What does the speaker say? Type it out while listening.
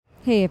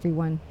Hey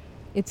everyone,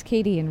 it's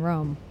Katie in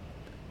Rome.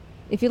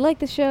 If you like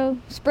the show,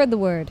 spread the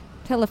word,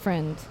 tell a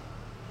friend,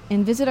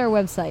 and visit our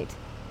website,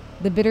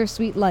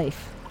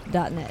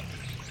 thebittersweetlife.net.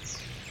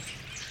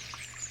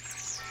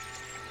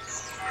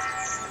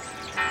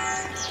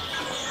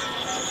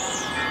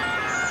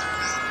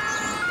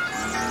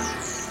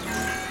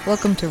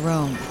 Welcome to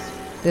Rome.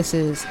 This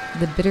is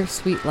The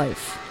Bittersweet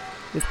Life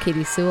with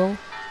Katie Sewell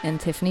and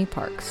Tiffany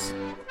Parks.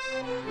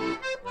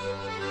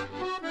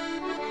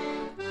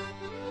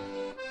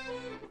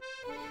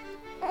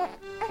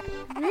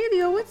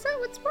 Radio, what's up?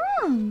 What's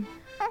wrong?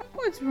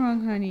 What's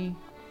wrong, honey?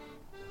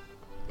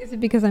 Is it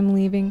because I'm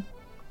leaving?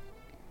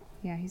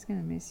 Yeah, he's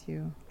gonna miss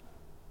you.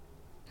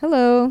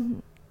 Hello.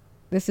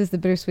 This is The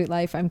Bittersweet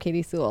Life. I'm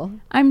Katie Sewell.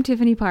 I'm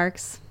Tiffany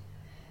Parks.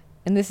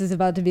 And this is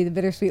about to be the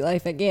bittersweet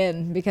life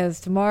again because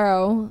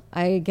tomorrow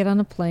I get on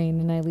a plane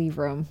and I leave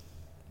Rome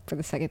for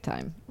the second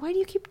time. Why do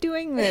you keep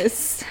doing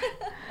this?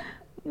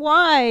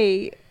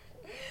 Why?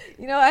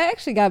 You know, I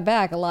actually got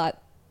back a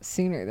lot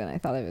sooner than I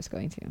thought I was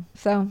going to.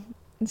 So,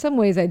 in some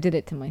ways, I did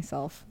it to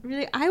myself.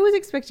 Really? I was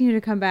expecting you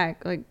to come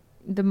back like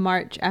the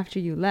March after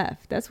you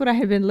left. That's what I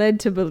had been led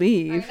to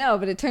believe. I know,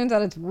 but it turns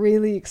out it's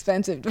really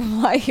expensive to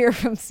fly here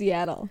from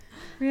Seattle.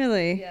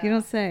 Really? Yeah. You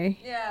don't say.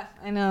 Yeah.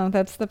 I know.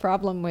 That's the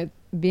problem with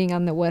being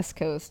on the West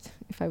Coast.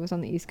 If I was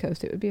on the East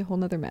Coast, it would be a whole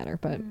nother matter.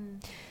 But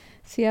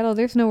Seattle,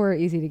 there's nowhere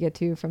easy to get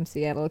to from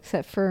Seattle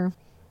except for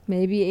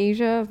maybe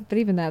Asia. But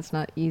even that's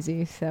not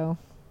easy. So,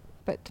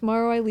 but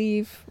tomorrow I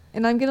leave.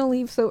 And I'm going to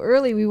leave so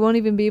early we won't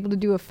even be able to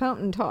do a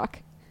fountain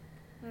talk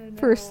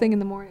first thing in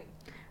the morning.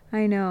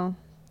 I know.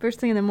 First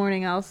thing in the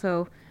morning,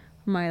 also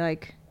my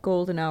like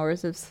golden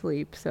hours of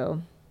sleep.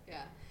 So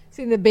Yeah.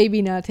 See, the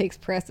baby now takes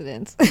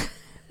precedence.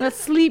 but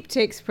sleep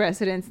takes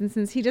precedence, and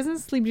since he doesn't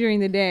sleep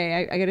during the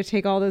day, I got to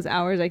take all those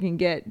hours I can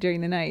get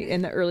during the night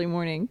and the early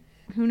morning.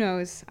 Who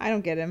knows? I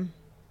don't get him.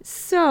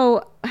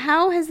 So,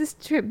 how has this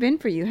trip been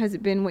for you? Has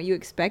it been what you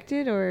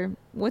expected, or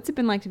what's it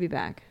been like to be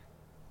back?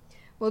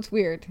 Well, it's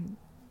weird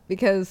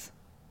because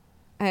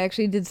I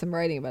actually did some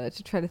writing about it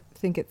to try to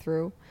think it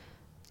through.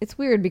 It's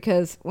weird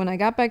because when I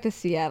got back to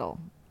Seattle,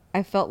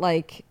 I felt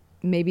like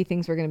maybe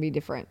things were going to be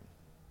different.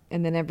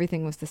 And then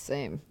everything was the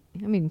same.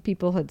 I mean,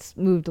 people had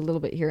moved a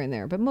little bit here and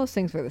there, but most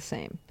things were the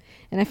same.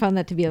 And I found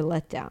that to be a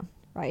letdown,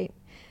 right?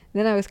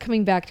 Then I was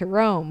coming back to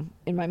Rome.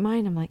 In my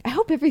mind, I'm like, I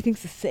hope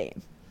everything's the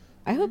same.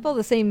 I hope all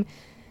the same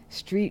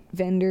street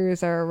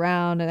vendors are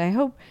around, and I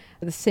hope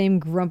the same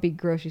grumpy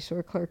grocery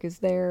store clerk is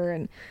there,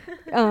 and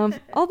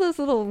all those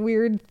little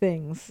weird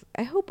things.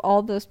 I hope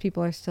all those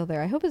people are still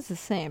there. I hope it's the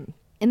same.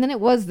 And then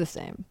it was the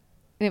same.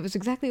 And it was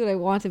exactly what I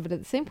wanted, but at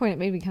the same point, it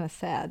made me kind of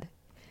sad.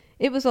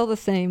 It was all the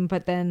same,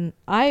 but then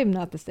I am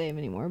not the same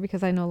anymore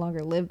because I no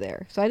longer live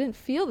there. So I didn't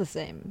feel the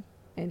same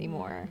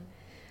anymore.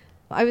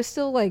 I was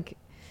still like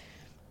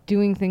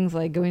doing things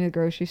like going to the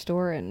grocery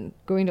store and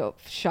going to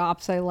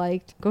shops I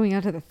liked, going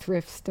out to the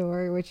thrift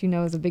store, which you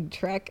know is a big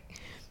trek,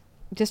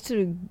 just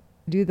to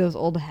do those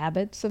old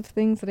habits of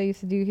things that I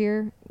used to do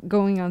here,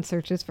 going on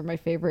searches for my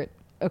favorite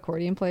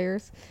accordion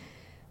players.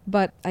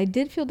 But I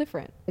did feel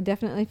different. I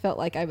definitely felt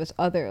like I was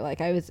other,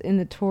 like I was in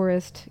the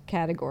tourist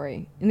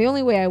category. And the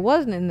only way I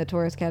wasn't in the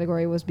tourist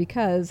category was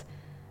because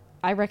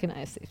I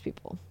recognized these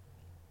people.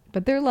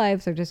 But their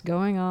lives are just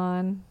going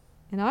on,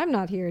 and I'm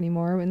not here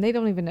anymore, and they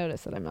don't even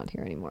notice that I'm not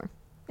here anymore.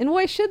 And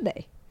why should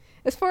they?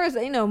 As far as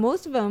they know,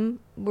 most of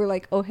them were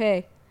like, oh,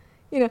 hey.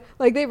 You know,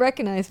 like they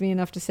recognize me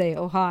enough to say,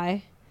 oh,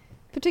 hi.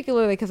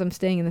 Particularly because I'm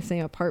staying in the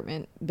same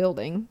apartment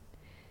building.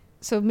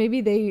 So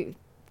maybe they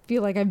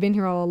feel like I've been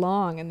here all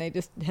along and they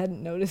just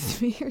hadn't noticed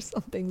me or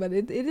something, but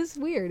it is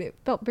weird. It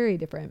felt very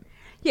different.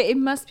 Yeah, it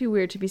must be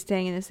weird to be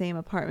staying in the same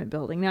apartment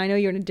building. Now, I know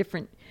you're in a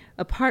different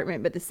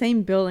apartment, but the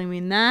same building, I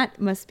mean,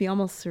 that must be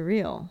almost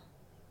surreal.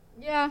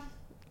 Yeah,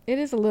 it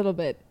is a little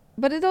bit.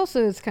 But it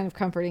also is kind of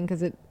comforting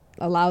because it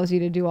allows you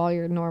to do all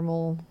your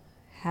normal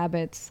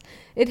habits.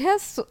 It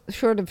has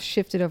sort of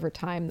shifted over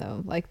time,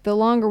 though. Like, the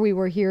longer we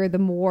were here, the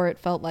more it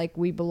felt like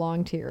we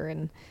belonged here.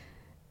 And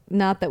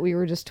not that we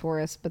were just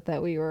tourists, but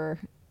that we were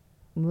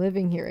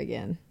living here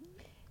again.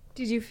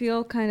 Did you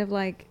feel kind of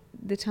like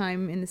the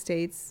time in the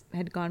States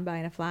had gone by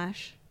in a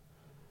flash?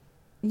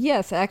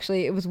 Yes,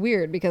 actually, it was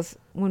weird because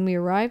when we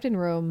arrived in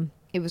Rome,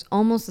 it was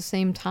almost the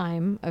same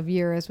time of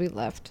year as we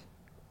left.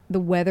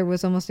 The weather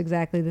was almost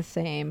exactly the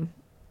same.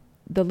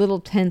 The little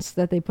tents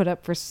that they put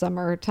up for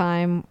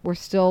summertime were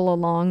still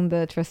along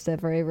the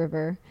Trastevere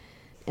River.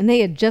 And they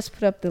had just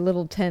put up the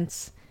little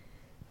tents.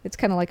 It's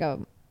kind of like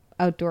a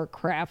outdoor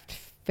craft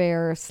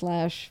fair /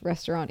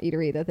 restaurant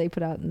eatery that they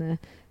put out in the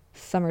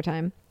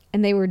summertime.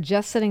 And they were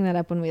just setting that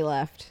up when we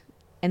left.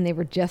 And they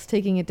were just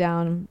taking it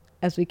down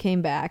as we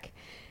came back.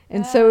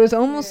 And so it was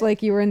almost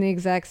like you were in the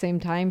exact same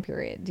time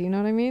period. Do you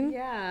know what I mean?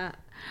 Yeah.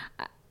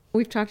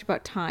 We've talked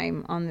about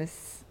time on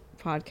this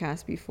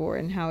podcast before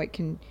and how it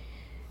can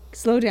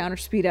slow down or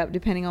speed up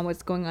depending on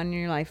what's going on in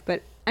your life.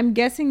 But I'm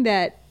guessing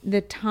that the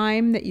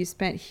time that you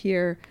spent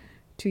here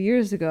 2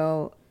 years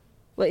ago,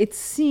 well, it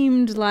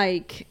seemed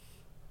like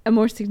a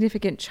more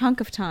significant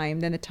chunk of time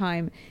than the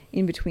time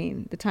in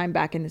between, the time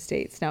back in the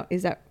States. Now,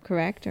 is that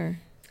correct? Or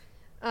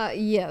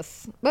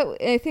Yes,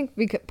 but I think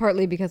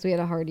partly because we had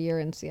a hard year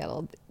in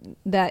Seattle,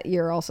 that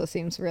year also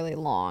seems really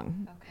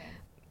long. okay.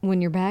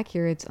 When you're back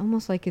here, it's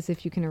almost like as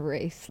if you can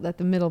erase that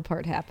the middle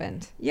part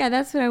happened. Yeah,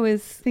 that's what I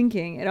was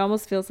thinking. It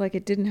almost feels like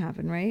it didn't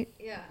happen, right?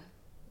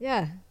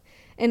 Yeah.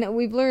 And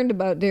we've learned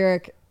about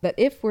Derek that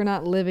if we're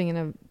not living in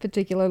a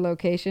particular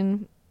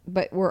location,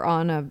 but we're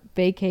on a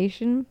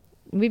vacation,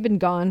 we've been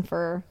gone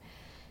for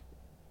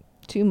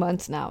 2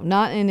 months now.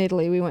 Not in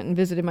Italy. We went and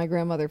visited my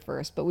grandmother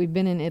first, but we've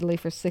been in Italy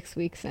for 6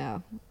 weeks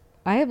now.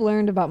 I have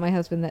learned about my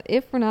husband that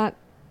if we're not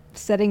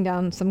setting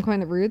down some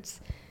kind of roots,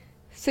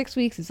 6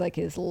 weeks is like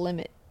his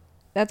limit.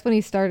 That's when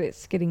he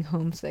starts getting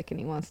homesick and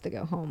he wants to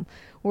go home.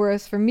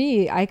 Whereas for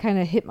me, I kind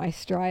of hit my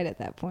stride at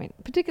that point,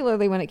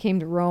 particularly when it came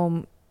to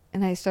Rome,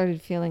 and I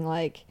started feeling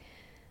like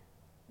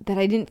that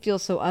I didn't feel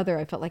so other.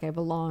 I felt like I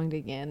belonged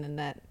again and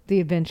that the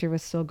adventure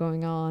was still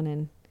going on.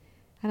 And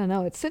I don't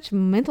know, it's such a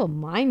mental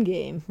mind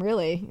game,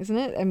 really, isn't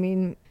it? I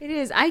mean, It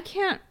is. I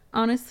can't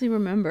honestly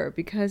remember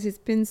because it's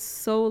been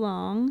so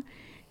long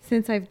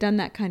since I've done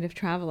that kind of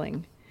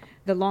traveling.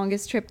 The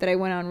longest trip that I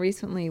went on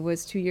recently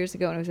was 2 years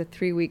ago, and it was a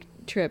 3-week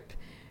trip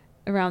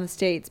around the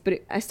States,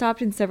 but I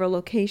stopped in several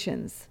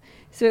locations.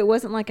 So it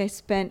wasn't like I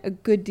spent a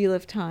good deal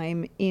of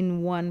time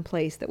in one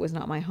place that was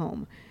not my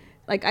home.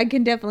 Like, I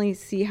can definitely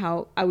see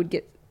how I would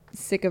get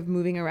sick of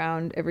moving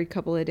around every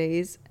couple of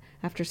days.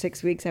 After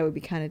 6 weeks, I would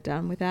be kind of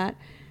done with that.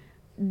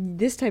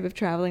 This type of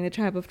traveling, the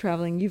type of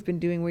traveling you've been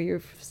doing where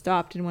you've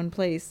stopped in one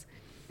place,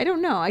 I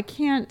don't know. I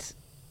can't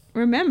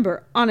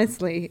remember,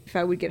 honestly, if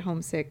I would get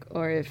homesick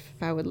or if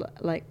I would,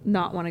 like,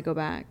 not want to go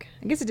back.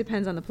 I guess it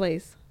depends on the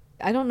place.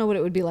 I don't know what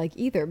it would be like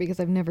either because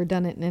I've never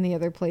done it in any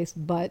other place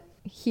but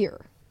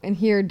here. And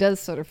here does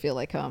sort of feel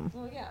like home.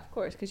 Well, yeah, of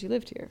course, because you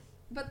lived here.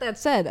 But that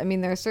said, I mean,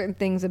 there are certain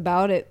things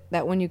about it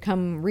that when you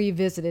come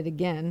revisit it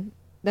again,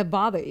 that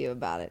bother you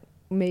about it.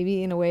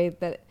 Maybe in a way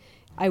that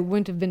I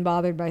wouldn't have been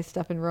bothered by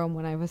stuff in Rome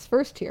when I was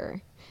first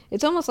here.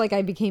 It's almost like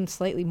I became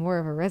slightly more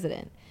of a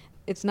resident.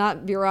 It's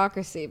not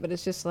bureaucracy, but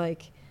it's just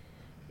like,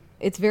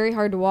 it's very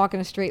hard to walk in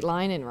a straight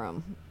line in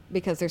Rome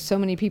because there's so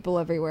many people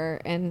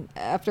everywhere. And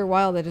after a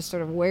while, that just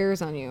sort of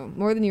wears on you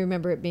more than you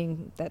remember it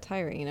being that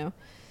tiring, you know?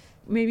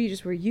 Maybe you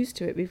just were used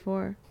to it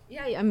before.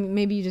 Yeah, I mean,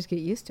 maybe you just get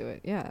used to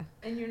it, yeah.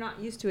 And you're not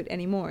used to it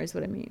anymore, is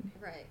what I mean.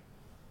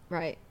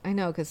 Right. I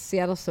know, because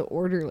Seattle's so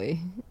orderly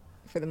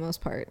for the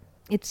most part.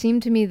 It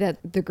seemed to me that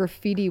the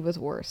graffiti was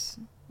worse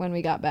when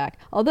we got back.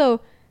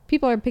 Although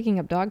people are picking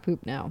up dog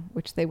poop now,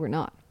 which they were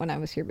not when I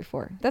was here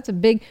before. That's a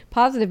big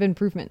positive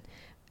improvement.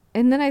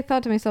 And then I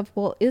thought to myself,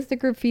 well, is the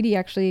graffiti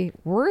actually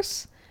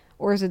worse?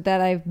 Or is it that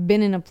I've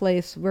been in a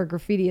place where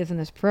graffiti isn't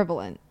as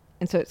prevalent?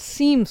 And so it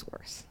seems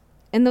worse.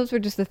 And those were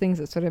just the things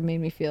that sort of made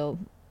me feel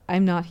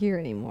I'm not here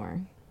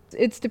anymore.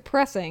 It's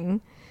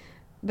depressing,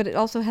 but it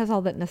also has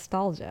all that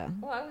nostalgia.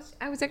 Well,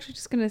 I was actually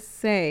just going to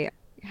say,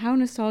 how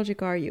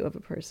nostalgic are you of a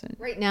person?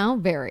 Right now,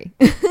 very.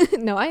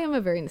 No, I am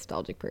a very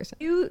nostalgic person.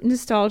 Are you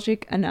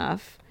nostalgic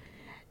enough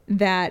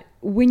that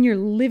when you're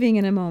living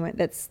in a moment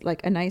that's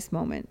like a nice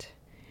moment,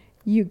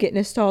 you get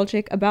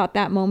nostalgic about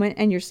that moment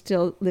and you're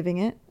still living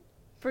it?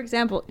 For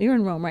example, you're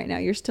in Rome right now.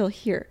 You're still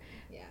here.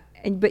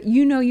 Yeah. But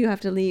you know you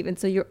have to leave. And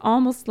so you're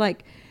almost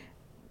like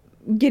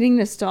getting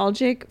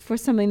nostalgic for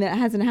something that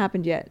hasn't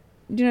happened yet.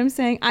 Do you know what I'm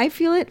saying? I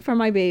feel it for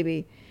my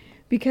baby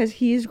because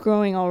he's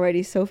growing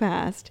already so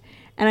fast.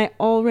 And I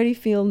already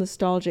feel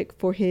nostalgic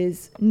for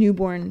his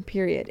newborn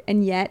period.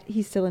 And yet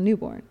he's still a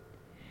newborn.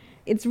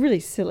 It's really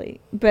silly.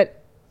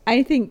 But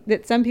I think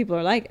that some people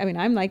are like, I mean,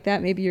 I'm like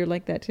that. Maybe you're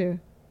like that too.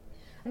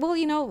 Well,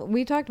 you know,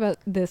 we talked about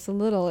this a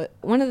little.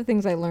 One of the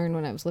things I learned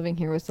when I was living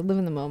here was to live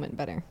in the moment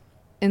better.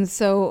 And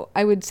so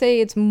I would say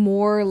it's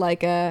more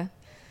like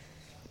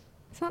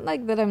it's not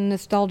like that I'm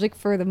nostalgic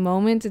for the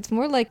moment. It's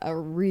more like a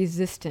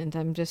resistant.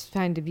 I'm just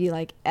trying to be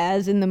like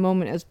as in the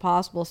moment as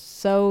possible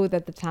so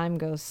that the time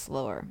goes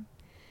slower.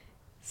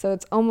 So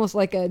it's almost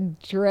like a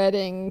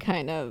dreading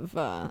kind of,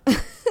 I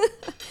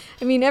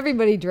mean,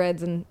 everybody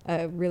dreads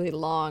a really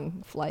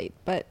long flight,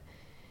 but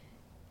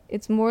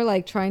it's more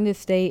like trying to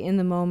stay in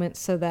the moment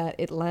so that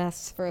it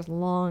lasts for as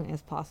long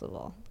as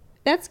possible.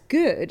 That's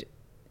good.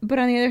 But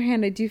on the other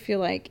hand, I do feel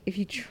like if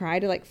you try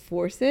to like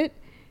force it,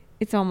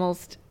 it's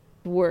almost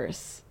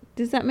worse.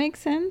 Does that make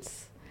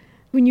sense?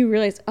 When you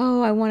realize,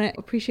 oh, I want to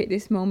appreciate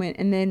this moment,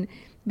 and then,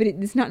 but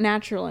it's not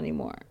natural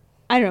anymore.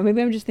 I don't know.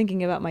 Maybe I'm just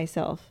thinking about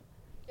myself.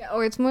 Yeah,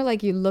 or it's more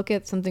like you look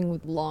at something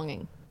with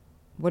longing.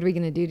 What are we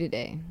going to do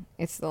today?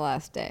 It's the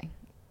last day.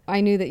 I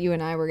knew that you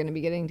and I were going to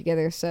be getting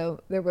together, so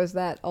there was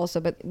that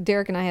also. But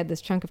Derek and I had this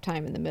chunk of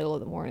time in the middle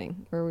of the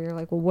morning where we were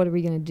like, well, what are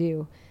we going to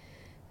do?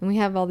 And we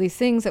have all these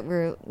things that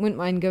we wouldn't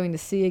mind going to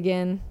see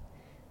again.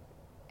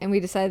 And we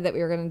decided that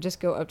we were going to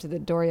just go up to the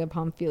Doria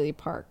Pamphili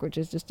Park, which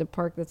is just a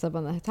park that's up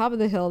on the top of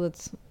the hill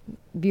that's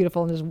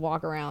beautiful, and just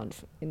walk around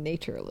in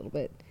nature a little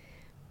bit.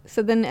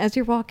 So then as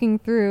you're walking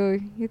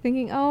through, you're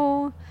thinking,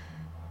 oh,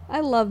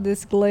 I love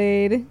this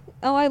glade.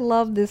 Oh, I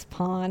love this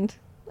pond.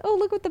 oh,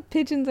 look what the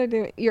pigeons are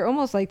doing. You're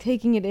almost like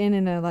taking it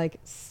in a like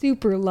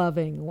super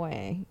loving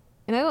way.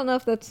 And I don't know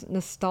if that's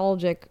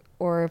nostalgic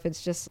or if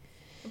it's just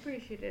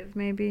Appreciative,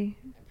 maybe.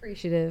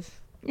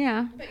 appreciative.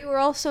 Yeah. But you were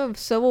also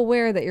so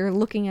aware that you're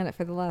looking at it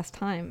for the last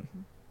time.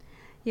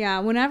 Yeah,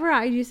 whenever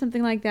I do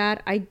something like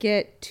that, I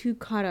get too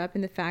caught up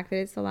in the fact that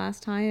it's the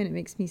last time and it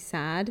makes me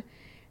sad.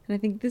 And I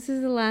think this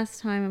is the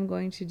last time I'm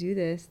going to do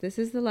this. This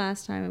is the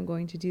last time I'm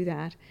going to do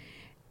that.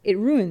 It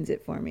ruins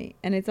it for me.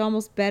 And it's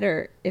almost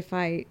better if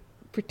I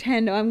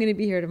pretend, oh, I'm going to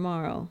be here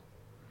tomorrow.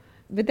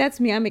 But that's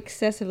me. I'm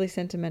excessively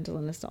sentimental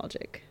and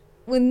nostalgic.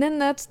 Well, then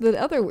that's the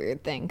other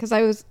weird thing, because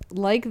I was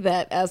like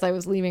that as I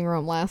was leaving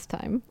Rome last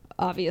time,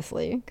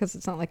 obviously, because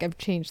it's not like I've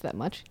changed that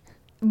much.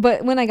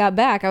 But when I got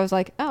back, I was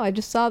like, oh, I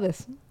just saw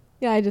this.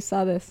 Yeah, I just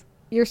saw this.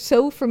 You're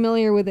so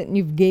familiar with it and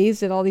you've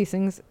gazed at all these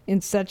things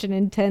in such an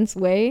intense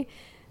way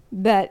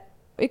that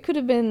it could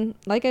have been,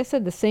 like I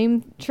said, the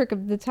same trick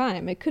of the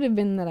time. It could have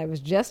been that I was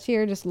just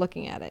here just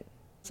looking at it.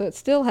 So it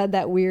still had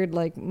that weird,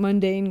 like,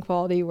 mundane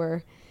quality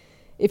where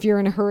if you're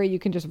in a hurry, you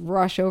can just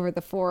rush over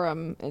the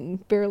forum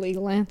and barely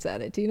glance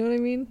at it. Do you know what I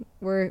mean?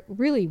 Where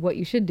really what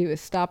you should do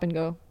is stop and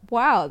go,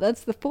 wow,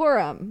 that's the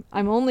forum.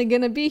 I'm only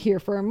going to be here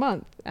for a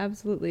month.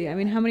 Absolutely. I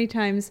mean, how many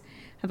times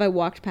have I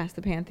walked past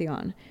the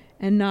Pantheon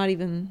and not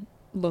even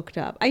looked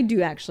up? I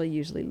do actually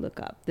usually look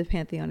up. The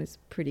Pantheon is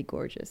pretty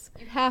gorgeous.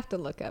 You have to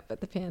look up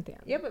at the Pantheon.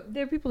 Yeah, but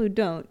there are people who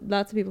don't.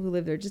 Lots of people who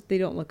live there, just they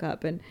don't look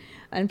up. And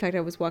in fact,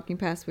 I was walking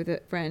past with a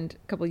friend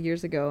a couple of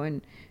years ago,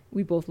 and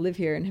we both live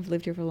here and have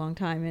lived here for a long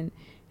time. And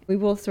we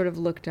both sort of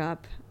looked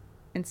up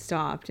and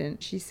stopped.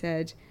 And she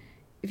said,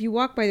 if you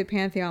walk by the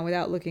Pantheon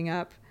without looking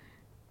up,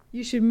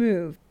 you should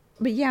move.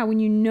 But yeah, when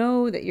you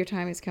know that your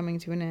time is coming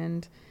to an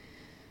end,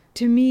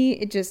 to me,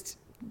 it's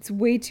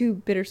way too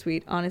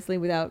bittersweet, honestly,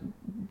 without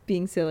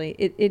being silly.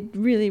 It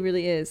really,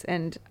 really is.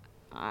 And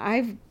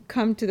I've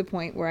come to the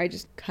point where I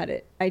just cut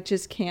it. I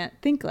just can't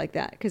think like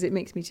that because it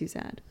makes me too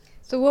sad.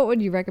 So what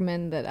would you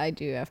recommend that I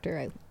do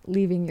after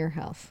leaving your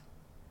house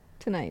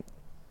tonight?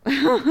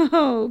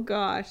 Oh,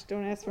 gosh.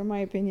 Don't ask for my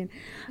opinion.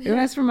 Don't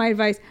ask for my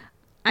advice.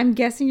 I'm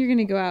guessing you're going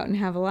to go out and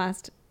have a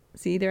last...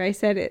 See, there I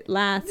said it.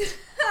 Last.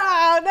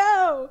 Oh,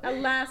 no. A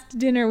last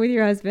dinner with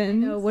your husband.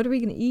 No, what are we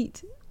going to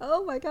eat?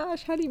 Oh, my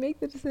gosh. How do you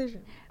make the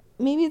decision?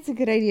 Maybe it's a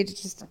good idea to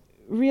just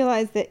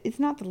realize that it's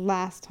not the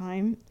last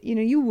time. You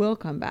know, you will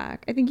come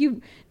back. I think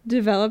you've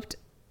developed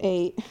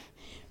a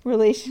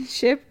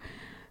relationship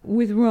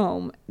with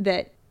Rome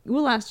that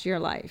will last your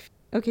life.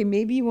 Okay,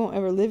 maybe you won't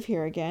ever live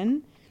here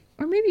again.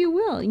 Or maybe you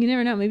will. You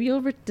never know. Maybe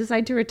you'll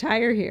decide to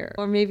retire here.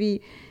 Or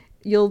maybe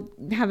you'll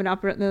have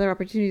another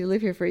opportunity to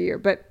live here for a year.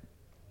 But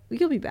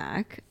you'll be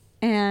back.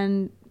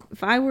 And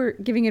if I were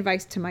giving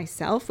advice to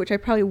myself, which I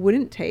probably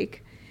wouldn't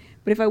take,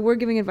 but if I were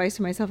giving advice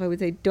to myself, I would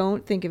say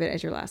don't think of it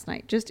as your last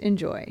night. Just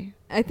enjoy.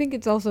 I think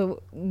it's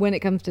also when it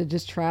comes to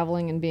just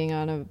traveling and being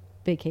on a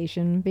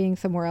vacation, being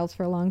somewhere else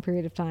for a long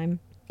period of time,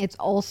 it's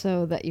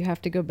also that you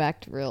have to go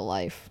back to real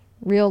life.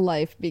 Real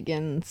life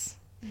begins,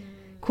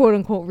 quote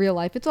unquote, real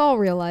life. It's all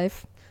real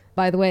life.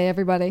 By the way,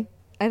 everybody,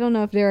 I don't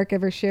know if Derek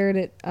ever shared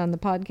it on the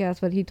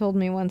podcast, but he told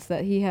me once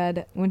that he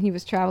had, when he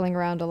was traveling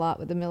around a lot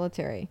with the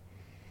military,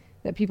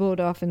 that people would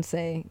often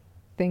say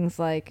things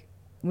like,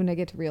 when I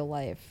get to real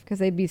life, because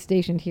they'd be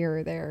stationed here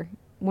or there.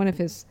 One of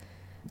his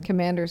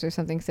commanders or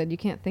something said, you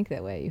can't think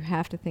that way. You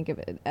have to think of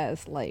it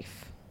as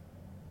life,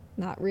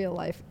 not real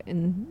life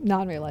and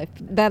non-real life.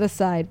 That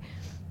aside,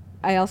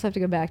 I also have to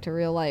go back to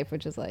real life,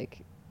 which is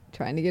like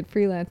trying to get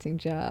freelancing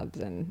jobs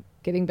and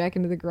getting back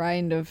into the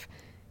grind of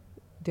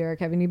Derek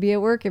having to be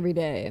at work every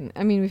day. And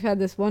I mean, we've had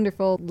this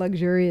wonderful,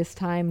 luxurious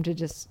time to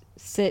just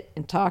sit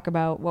and talk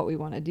about what we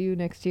want to do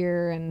next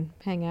year and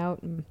hang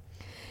out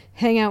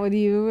with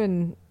you.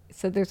 And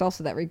so there's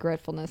also that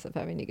regretfulness of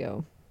having to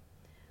go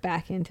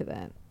back into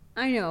that.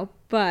 I know,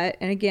 but,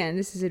 and again,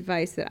 this is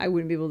advice that I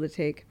wouldn't be able to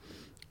take.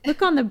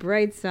 Look on the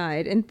bright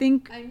side and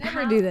think. I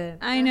never do that.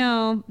 I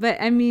know,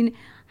 but I mean,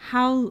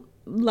 how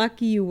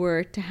lucky you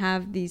were to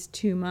have these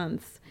 2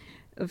 months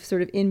of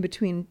sort of in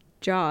between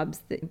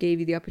jobs that gave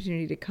you the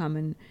opportunity to come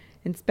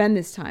and spend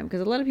this time.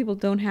 Because a lot of people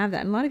don't have that.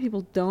 And a lot of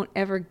people don't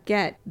ever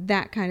get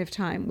that kind of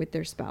time with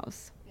their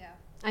spouse. Yeah.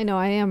 I know,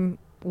 I am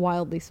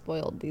wildly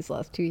spoiled these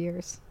last 2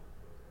 years.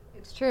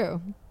 It's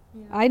true.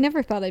 Yeah. I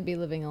never thought I'd be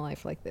living a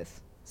life like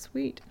this.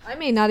 Sweet. I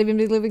may not even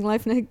be living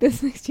life like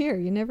this next year.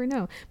 You never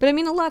know. But I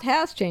mean, a lot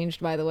has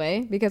changed, by the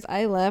way, because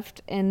I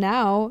left and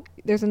now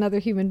there's another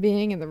human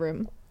being in the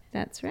room.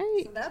 That's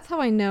right. So that's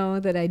how I know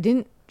that I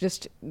didn't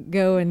just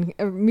go and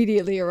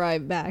immediately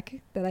arrive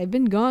back, that I've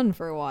been gone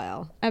for a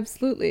while.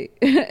 Absolutely.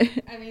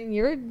 I mean,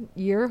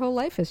 your whole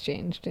life has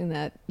changed in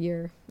that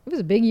year. It was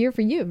a big year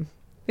for you.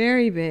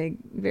 Very big.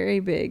 Very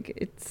big.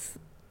 It's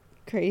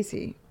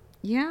crazy.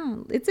 Yeah,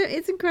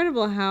 it's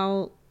incredible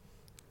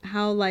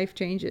how life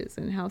changes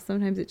and how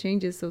sometimes it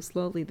changes so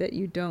slowly that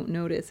you don't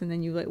notice, and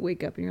then you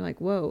wake up and you're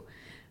like, whoa,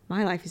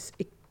 my life is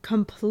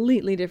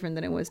completely different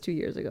than it was 2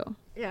 years ago.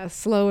 Yeah,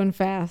 slow and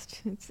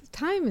fast.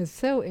 Time is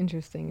so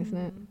interesting,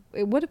 isn't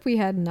it? What if we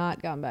had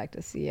not gone back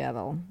to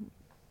Seattle?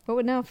 What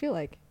would now feel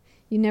like?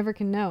 You never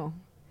can know.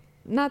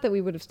 Not that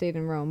we would have stayed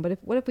in Rome, but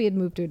what if we had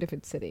moved to a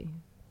different city?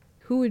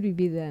 Who would we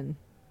be then?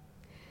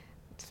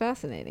 It's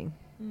fascinating.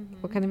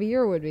 What kind of a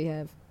year would we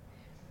have?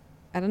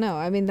 I don't know.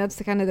 I mean, that's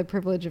the kind of the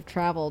privilege of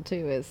travel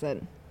too, is that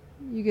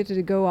you get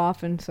to go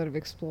off and sort of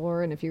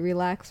explore, and if you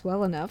relax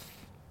well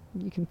enough,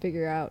 you can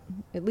figure out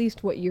at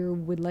least what you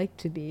would like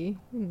to be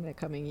in the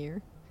coming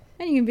year.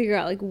 And you can figure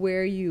out like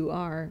where you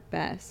are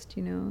best,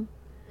 you know.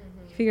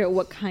 You figure out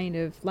what kind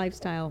of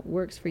lifestyle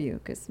works for you,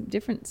 because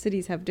different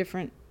cities have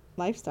different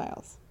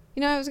lifestyles.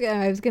 You know,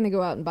 I was gonna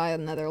go out and buy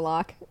another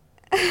lock.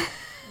 Were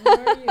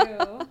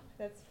you?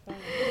 That's funny.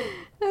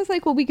 I was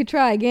like, well, we could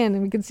try again,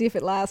 and we could see if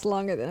it lasts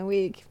longer than a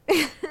week.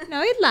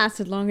 No, it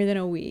lasted longer than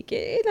a week.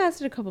 It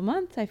lasted a couple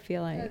months, I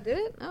feel like. Oh, did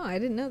it? Oh, I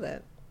didn't know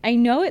that. I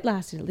know it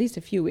lasted at least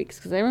a few weeks,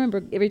 because I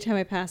remember every time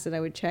I passed it, I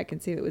would check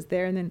and see if it was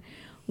there. And then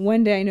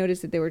one day I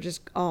noticed that they were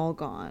just all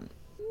gone.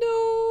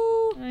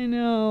 No. I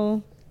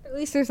know. At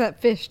least there's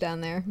that fish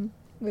down there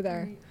with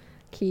our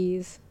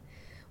keys.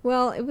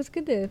 Well, it was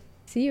good to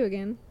see you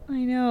again. I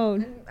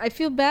know. I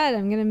feel bad.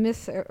 I'm going to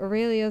miss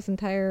Aurelio's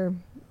entire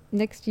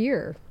next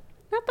year.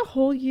 Not the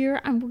whole year.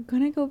 I'm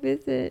going to go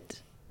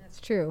visit. That's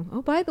true.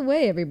 Oh, by the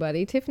way,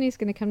 everybody, Tiffany's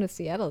going to come to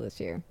Seattle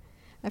this year.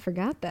 I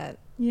forgot that.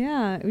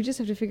 Yeah, we just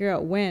have to figure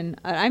out when.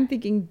 I'm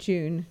thinking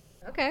June.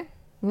 Okay,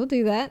 we'll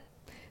do that.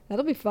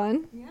 That'll be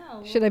fun.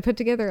 Yeah. Should I put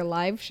together a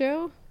live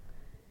show?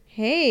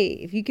 Hey,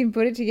 if you can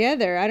put it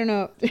together. I don't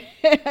know.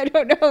 I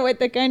don't know what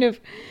the kind of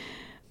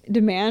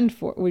demand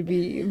for would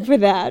be for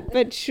that,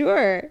 but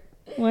sure.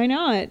 Why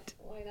not?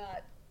 Why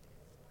not?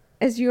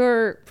 As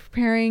you're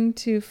preparing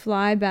to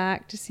fly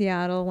back to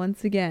Seattle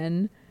once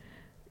again,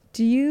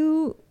 do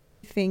you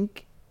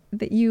think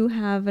that you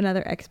have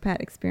another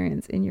expat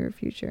experience in your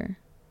future?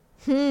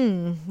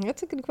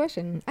 That's a good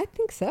question. I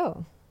think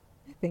so.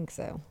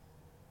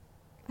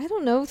 I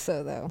don't know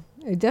so, though.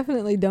 I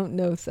definitely don't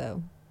know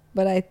so.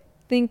 But I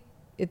think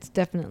it's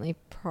definitely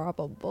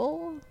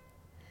probable.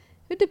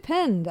 It would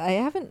depend. I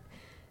haven't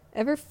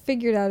ever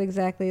figured out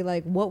exactly,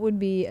 like, what would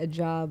be a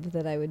job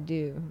that I would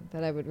do,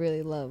 that I would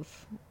really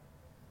love,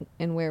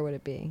 and where would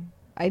it be?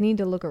 I need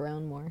to look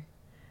around more.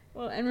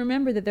 Well, and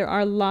remember that there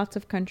are lots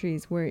of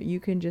countries where you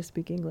can just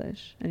speak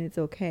English and it's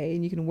okay,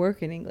 and you can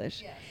work in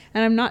English. Yes.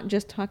 And I'm not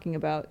just talking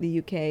about the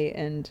UK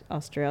and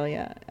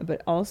Australia,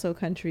 but also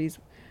countries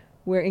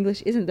where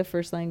English isn't the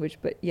first language,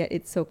 but yet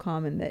it's so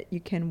common that you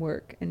can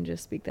work and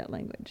just speak that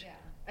language. Yeah.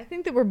 I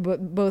think that we're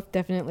both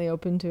definitely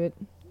open to it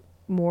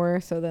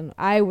more so than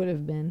I would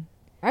have been.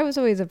 I was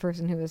always a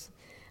person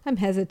I'm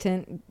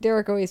hesitant.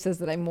 Derek always says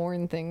that I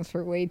mourn things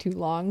for way too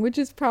long, which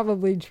is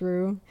probably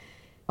true.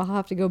 I'll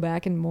have to go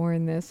back and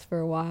mourn this for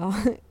a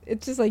while.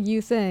 It's just like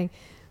you saying,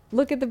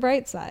 look at the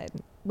bright side.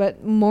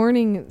 But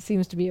mourning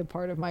seems to be a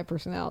part of my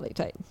personality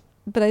type.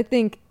 But I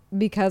think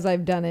because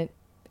I've done it,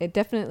 it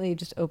definitely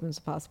just opens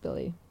the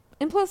possibility.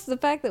 And plus the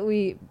fact that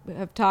we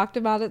have talked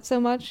about it so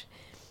much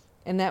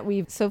and that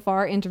we've so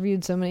far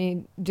interviewed so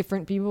many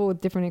different people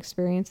with different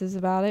experiences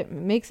about it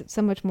makes it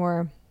so much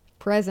more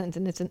present.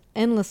 And it's an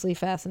endlessly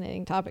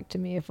fascinating topic to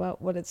me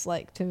about what it's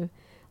like to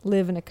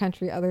live in a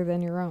country other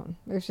than your own.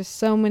 There's just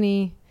so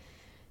many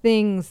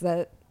things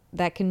that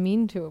can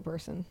mean to a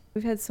person.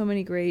 We've had so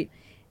many great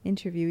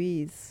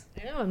interviewees.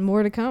 I know, and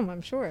more to come,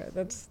 I'm sure.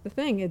 That's the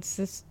thing. It's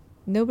just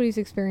nobody's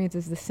experience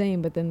is the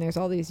same, but then there's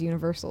all these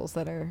universals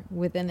that are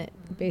within it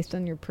based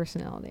on your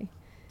personality.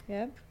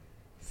 Yep.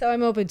 So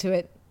I'm open to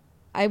it.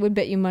 I would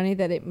bet you money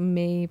that it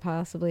may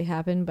possibly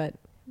happen, but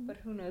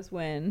who knows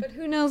when? But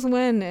who knows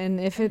when, and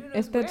if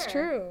that's where.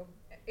 true.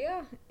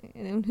 Yeah,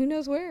 and who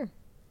knows where.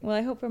 Well,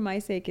 I hope for my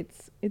sake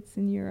it's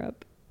in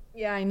Europe.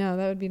 Yeah, I know.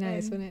 That would be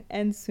nice, wouldn't it?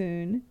 And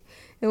soon.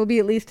 It will be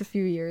at least a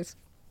few years.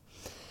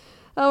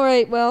 All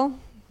right, well,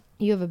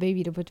 you have a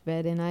baby to put to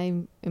bed, and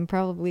I am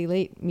probably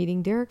late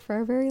meeting Derek for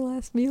our very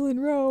last meal in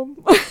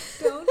Rome.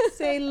 Don't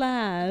say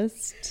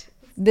last.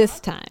 This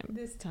time.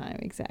 This time,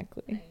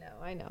 exactly.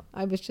 I know.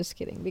 I was just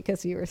kidding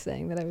because you were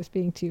saying that I was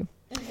being too...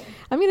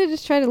 I'm going to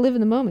just try to live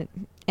in the moment,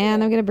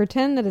 and I'm going to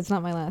pretend that it's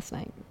not my last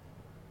night.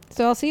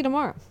 So I'll see you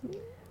tomorrow.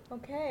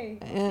 Okay.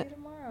 See you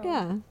tomorrow.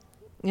 Yeah.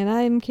 And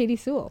I'm Katie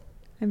Sewell.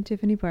 I'm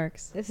Tiffany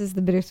Parks. This is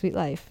The Bittersweet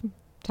Life.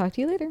 Talk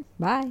to you later.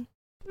 Bye.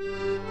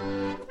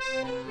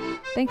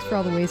 Thanks for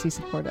all the ways you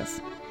support us.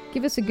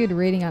 Give us a good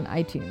rating on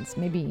iTunes,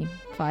 maybe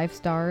 5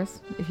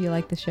 stars if you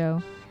like the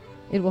show.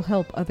 It will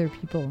help other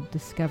people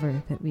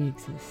discover that we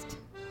exist.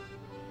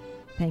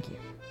 Thank you.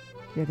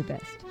 You're the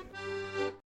best.